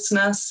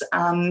consciousness,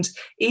 and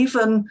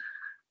even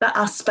that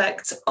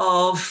aspect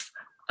of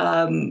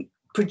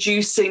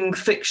producing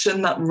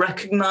fiction that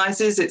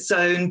recognises its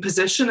own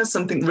position as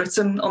something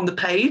written on the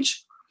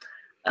page.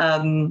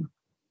 And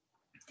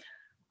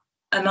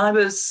I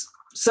was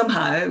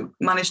somehow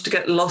managed to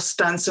get lost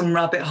down some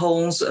rabbit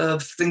holes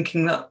of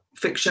thinking that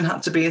fiction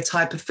had to be a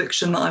type of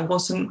fiction that I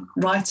wasn't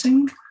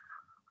writing.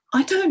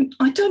 I don't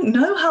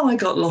know how I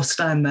got lost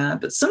down there,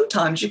 but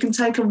sometimes you can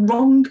take a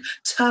wrong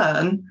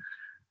turn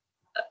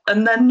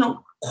and then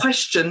not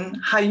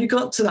question how you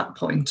got to that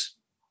point.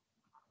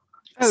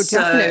 Oh,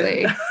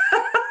 definitely.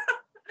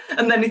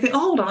 And then you think, oh,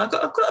 hold on, I've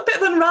got a bit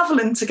of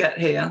unraveling to get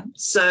here.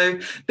 So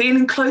being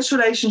in close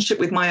relationship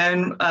with my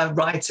own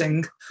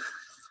writing,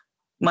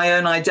 my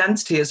own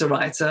identity as a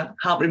writer,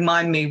 helped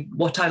remind me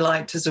what I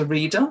liked as a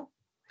reader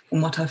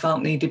and what I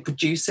felt needed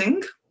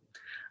producing.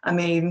 I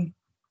mean,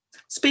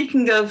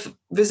 speaking of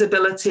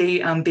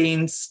visibility and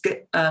being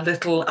a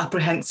little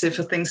apprehensive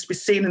for things to be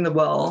seen in the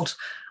world,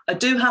 I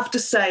do have to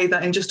say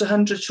that in just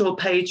 100 short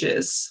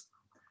pages,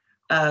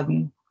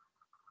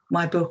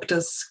 my book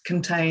does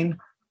contain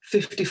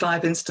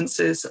 55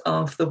 instances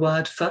of the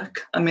word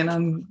fuck. I mean,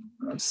 I'm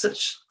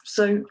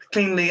so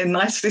cleanly and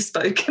nicely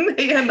spoken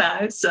here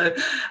now. So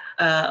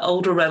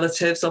older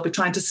relatives, I'll be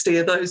trying to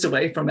steer those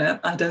away from it.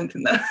 I don't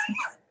think that...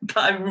 But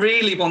I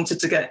really wanted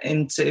to get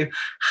into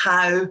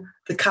how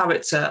the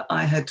character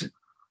I had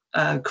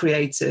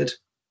created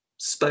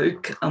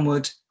spoke and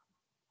would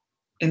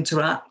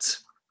interact.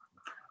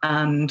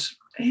 And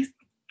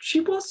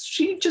she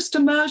just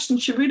emerged,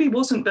 and she really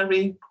wasn't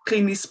very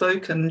cleanly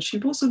spoken. She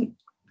wasn't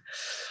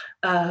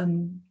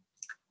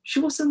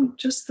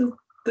just the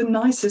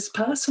nicest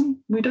person.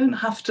 We don't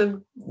have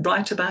to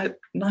write about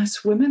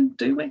nice women,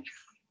 do we?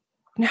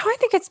 No, I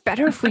think it's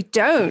better if we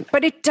don't,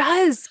 but it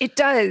does. It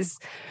does.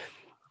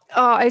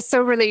 Oh, I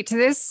so relate to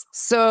this,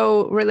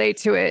 so relate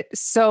to it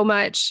so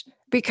much,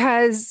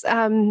 because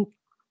one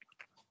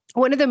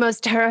of the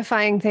most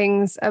terrifying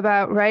things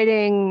about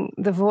writing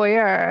The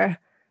Voyeur,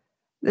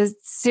 the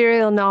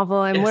serial novel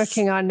I'm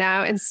working on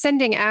now, and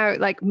sending out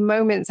like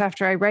moments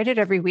after I write it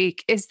every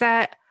week, is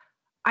that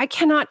I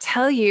cannot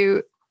tell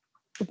you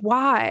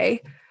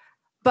why,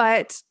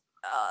 but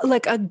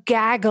like a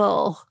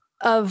gaggle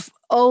of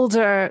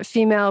older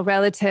female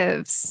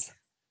relatives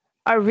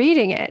are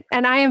reading it.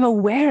 And I am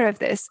aware of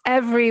this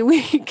every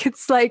week.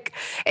 It's like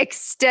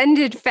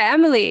extended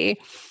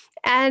family.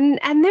 And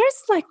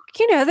there's like,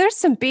 there's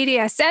some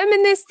BDSM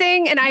in this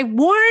thing. And I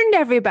warned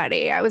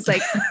everybody. I was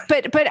like,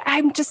 but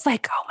I'm just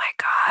like, oh my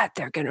God,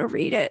 they're going to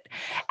read it.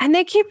 And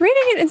they keep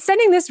reading it and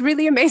sending this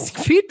really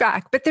amazing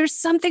feedback. But there's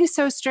something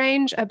so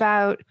strange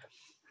about,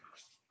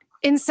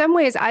 in some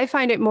ways, I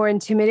find it more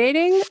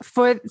intimidating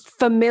for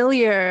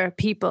familiar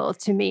people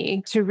to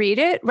me to read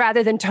it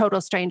rather than total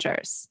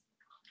strangers.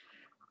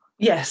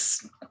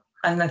 Yes.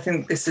 And I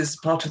think this is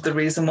part of the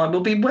reason why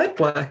we'll be web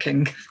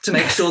working, to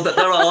make sure that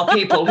there are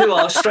people who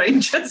are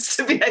strangers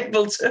to be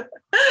able to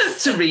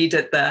read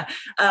it there.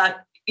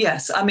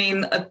 Yes, I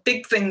mean, a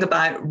big thing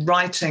about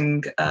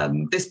writing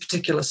this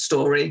particular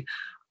story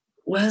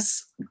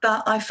was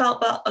that I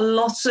felt that a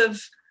lot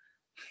of,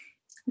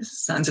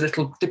 this sounds a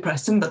little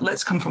depressing, but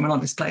let's come from an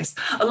honest place.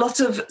 A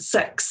lot of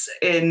sex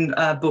in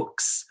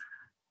books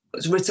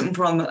was written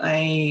from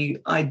an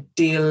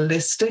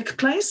idealistic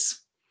place.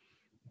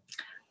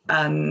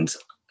 And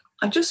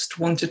I just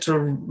wanted to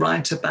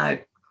write about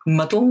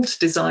muddled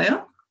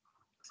desire,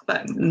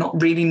 about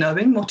not really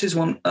knowing what is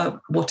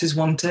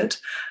wanted,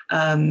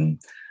 how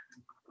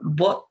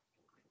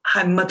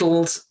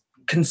muddled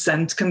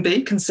consent can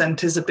be.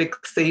 Consent is a big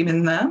theme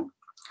in there.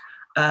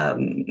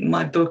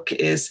 My book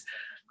is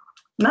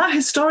now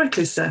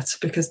historically set,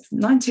 because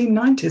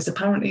 1990s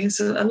apparently is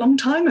a long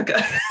time ago.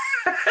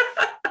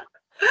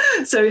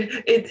 So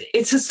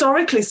it's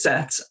historically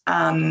set,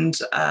 and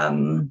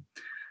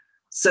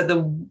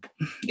so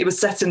it was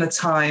set in a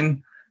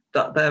time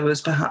that there was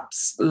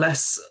perhaps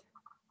less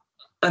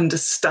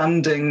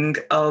understanding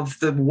of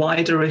the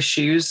wider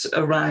issues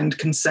around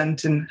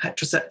consent in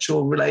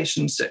heterosexual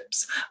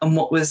relationships and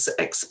what was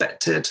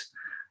expected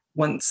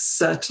once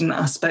certain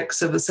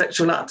aspects of a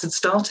sexual act had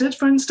started,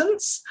 for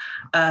instance.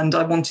 And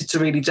I wanted to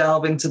really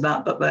delve into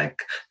that, but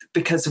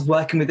because of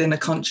working within a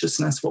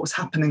consciousness, what was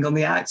happening on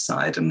the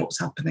outside and what was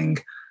happening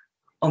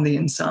on the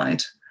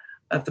inside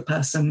of the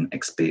person,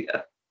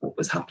 what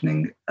was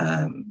happening,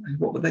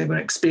 what they were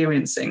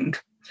experiencing.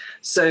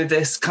 So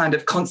this kind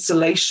of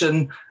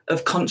constellation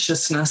of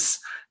consciousness,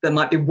 there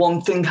might be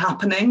one thing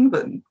happening,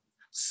 but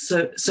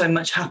so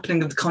much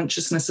happening of the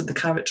consciousness of the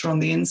character on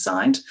the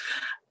inside.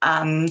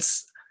 And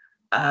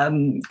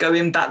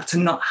going back to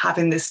not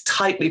having this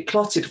tightly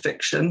plotted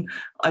fiction,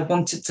 I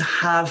wanted to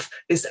have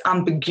this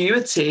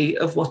ambiguity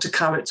of what a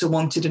character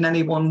wanted in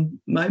any one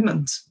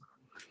moment.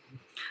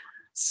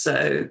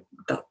 So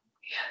that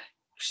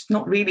she's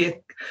not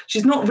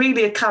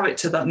really a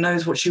character that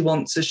knows what she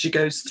wants as she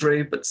goes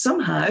through, but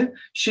somehow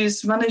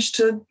she's managed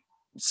to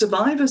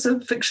survive as a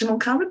fictional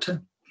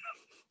character.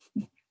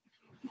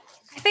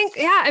 I think,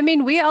 yeah, I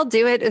mean, we all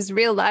do it as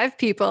real live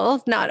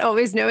people, not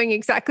always knowing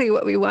exactly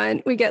what we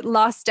want. We get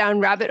lost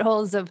down rabbit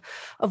holes of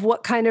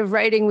what kind of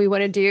writing we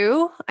want to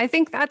do. I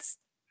think that's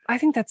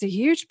a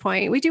huge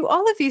point. We do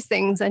all of these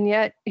things, and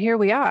yet here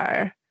we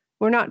are.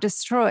 We're not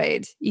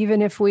destroyed,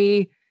 even if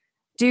we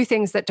do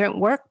things that don't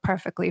work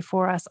perfectly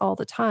for us all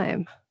the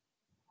time.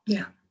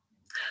 Yeah.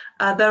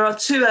 There are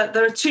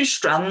two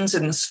strands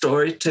in the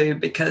story too,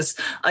 because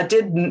I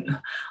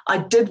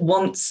did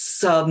want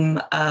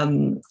some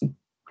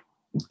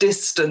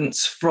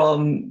distance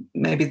from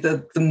maybe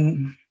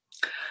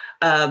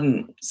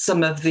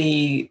some of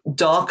the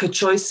darker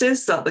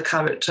choices that the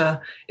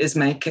character is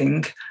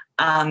making.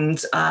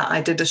 And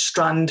I did a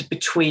strand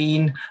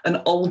between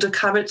an older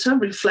character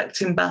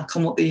reflecting back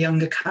on what the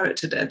younger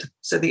character did.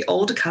 So the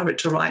older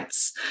character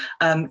writes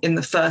in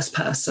the first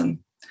person,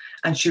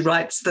 and she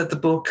writes the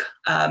book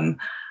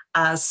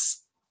as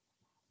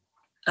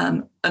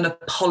an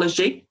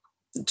apology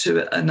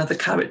to another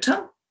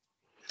character,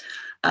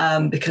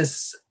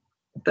 because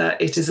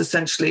it is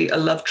essentially a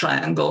love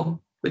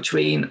triangle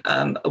between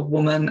a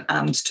woman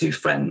and two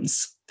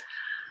friends.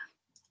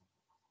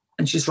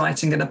 And she's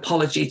writing an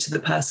apology to the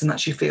person that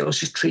she feels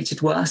she's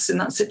treated worse in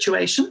that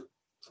situation.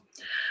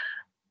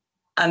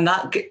 And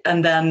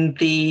then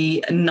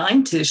the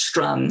 90s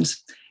strand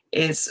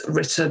is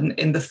written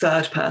in the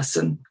third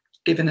person,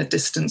 given a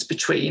distance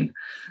between.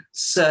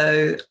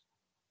 So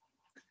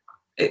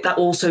that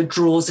also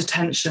draws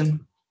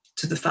attention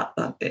to the fact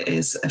that it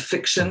is a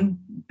fiction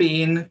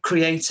being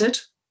created.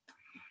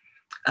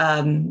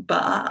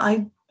 But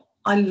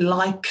I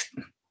like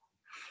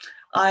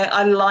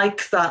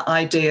that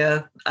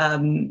idea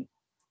of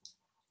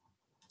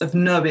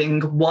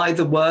knowing why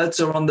the words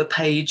are on the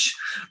page,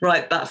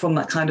 right back from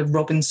that kind of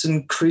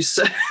Robinson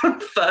Crusoe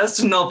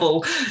first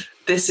novel.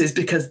 This is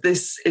because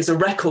this is a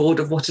record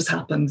of what has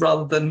happened,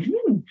 rather than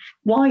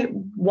why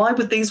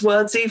would these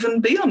words even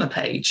be on a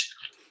page?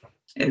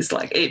 It's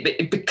like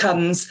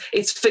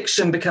its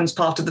fiction becomes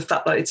part of the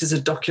fact that it is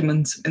a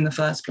document in the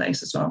first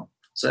place as well.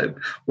 So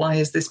why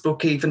is this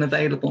book even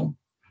available?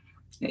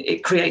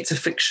 It creates a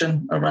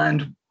fiction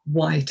around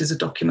why it is a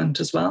document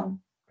as well.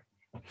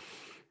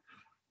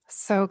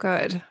 So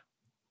good.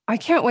 I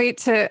can't wait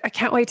to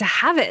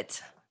have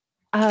it.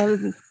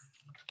 And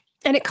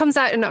it comes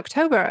out in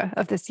October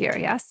of this year,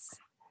 yes?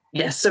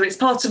 Yes, so it's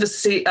part of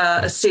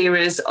a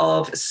series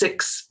of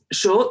 6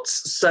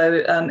 shorts.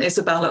 So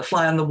Isabel at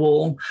Fly on the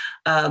Wall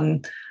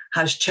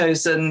has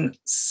chosen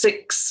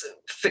 6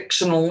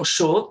 fictional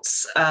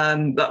shorts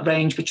that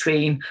range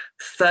between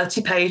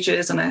 30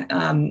 pages,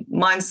 and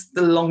mine's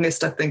the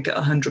longest, I think, at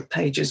 100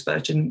 pages,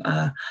 version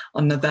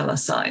on novella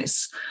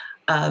size,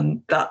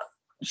 that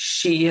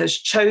she has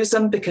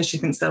chosen because she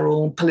thinks they're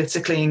all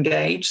politically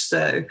engaged.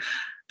 So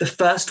the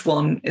first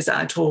one is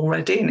out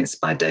already, and it's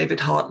by David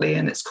Hartley,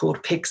 and it's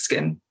called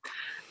Pigskin.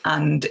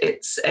 and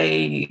it's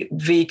a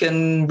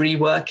vegan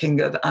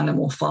reworking of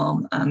Animal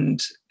Farm,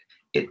 and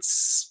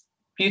it's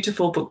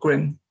beautiful but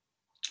grim.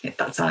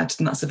 That's out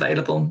and that's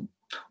available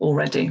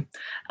already,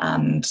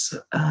 and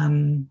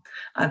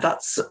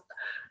that's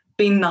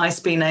been nice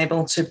being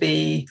able to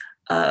be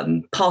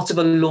part of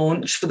a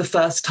launch for the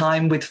first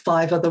time with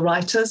 5 other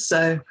writers.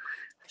 So it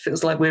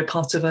feels like we're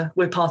part of a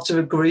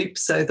group.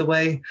 So the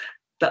way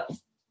that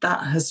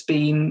has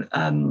been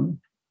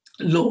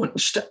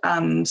launched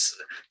and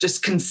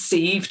just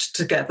conceived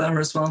together,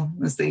 as well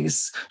as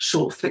these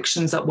short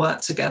fictions that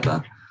work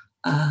together,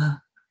 that's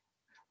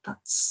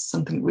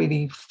something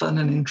really fun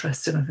and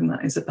interesting. I think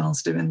that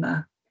Isabel's doing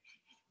there.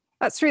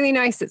 That's really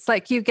nice. It's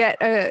like you get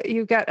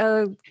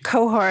a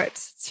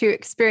cohort to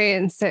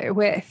experience it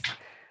with.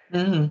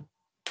 Mm.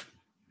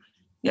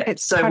 Yeah,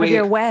 it's so part of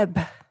your web.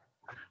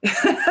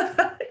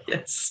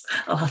 Yes,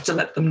 I'll have to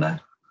let them know.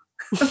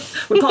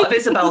 We're part of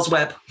Isabel's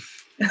web.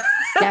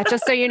 Yeah,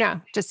 just so you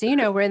know,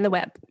 we're in the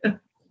web.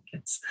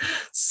 Yes.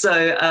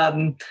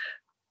 So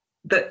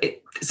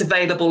it's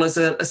available as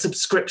a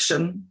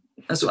subscription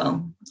as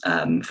well,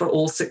 for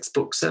all 6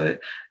 books. So it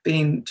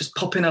being just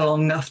popping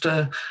along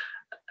after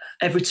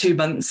every 2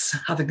 months,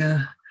 having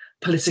a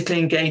politically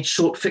engaged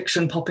short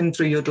fiction popping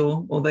through your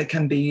door, or they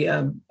can be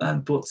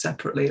bought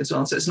separately as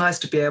well. So it's nice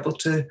to be able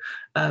to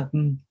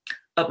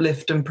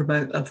uplift and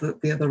promote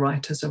the other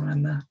writers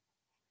around there.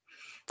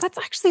 That's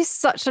actually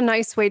such a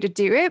nice way to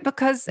do it,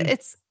 because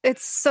it's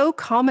so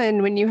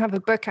common when you have a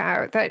book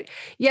out that,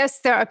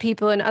 yes, there are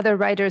people and other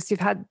writers who've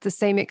had the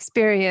same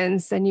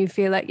experience, and you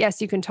feel like,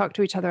 yes, you can talk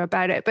to each other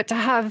about it, but to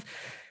have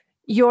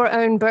your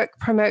own book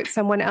promote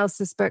someone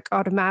else's book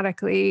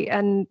automatically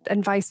and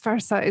vice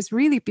versa is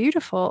really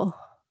beautiful.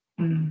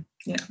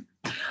 Yeah,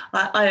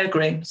 I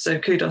agree. So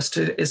kudos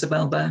to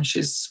Isabel there.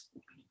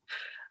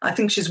 I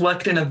think she's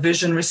working in a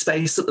visionary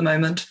space at the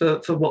moment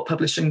for what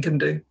publishing can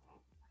do.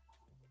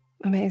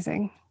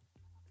 Amazing.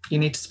 You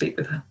need to speak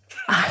with her.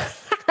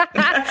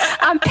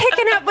 I'm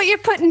picking up what you're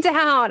putting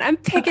down. I'm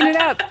picking it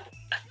up.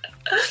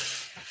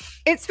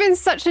 It's been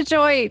such a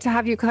joy to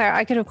have you, Claire.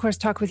 I could, of course,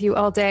 talk with you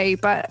all day,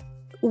 but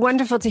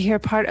wonderful to hear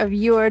part of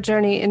your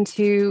journey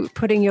into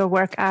putting your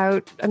work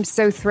out. I'm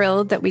so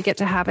thrilled that we get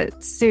to have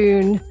it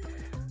soon.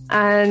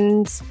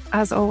 And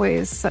as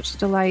always, such a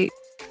delight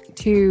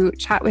to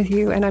chat with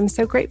you. And I'm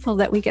so grateful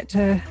that we get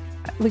to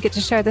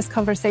share this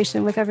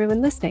conversation with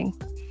everyone listening.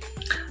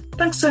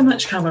 Thanks so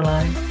much,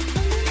 Caroline.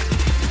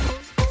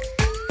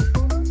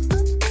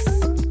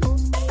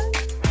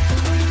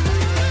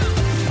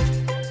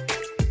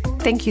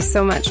 Thank you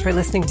so much for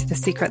listening to the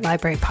Secret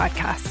Library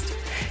podcast.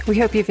 We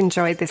hope you've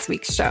enjoyed this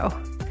week's show.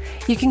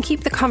 You can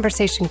keep the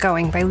conversation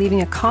going by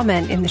leaving a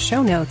comment in the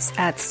show notes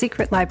at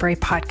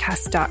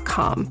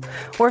secretlibrarypodcast.com,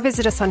 or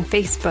visit us on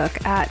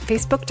Facebook at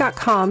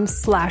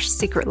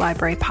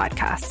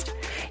facebook.com/secretlibrarypodcast.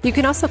 You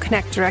can also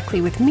connect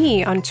directly with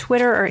me on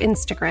Twitter or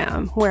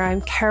Instagram, where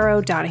I'm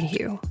Caro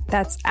Donahue.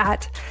 That's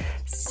at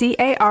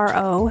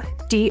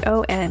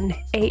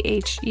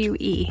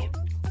CaroDonahue.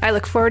 I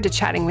look forward to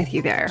chatting with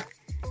you there.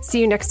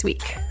 See you next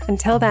week.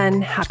 Until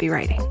then, happy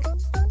writing.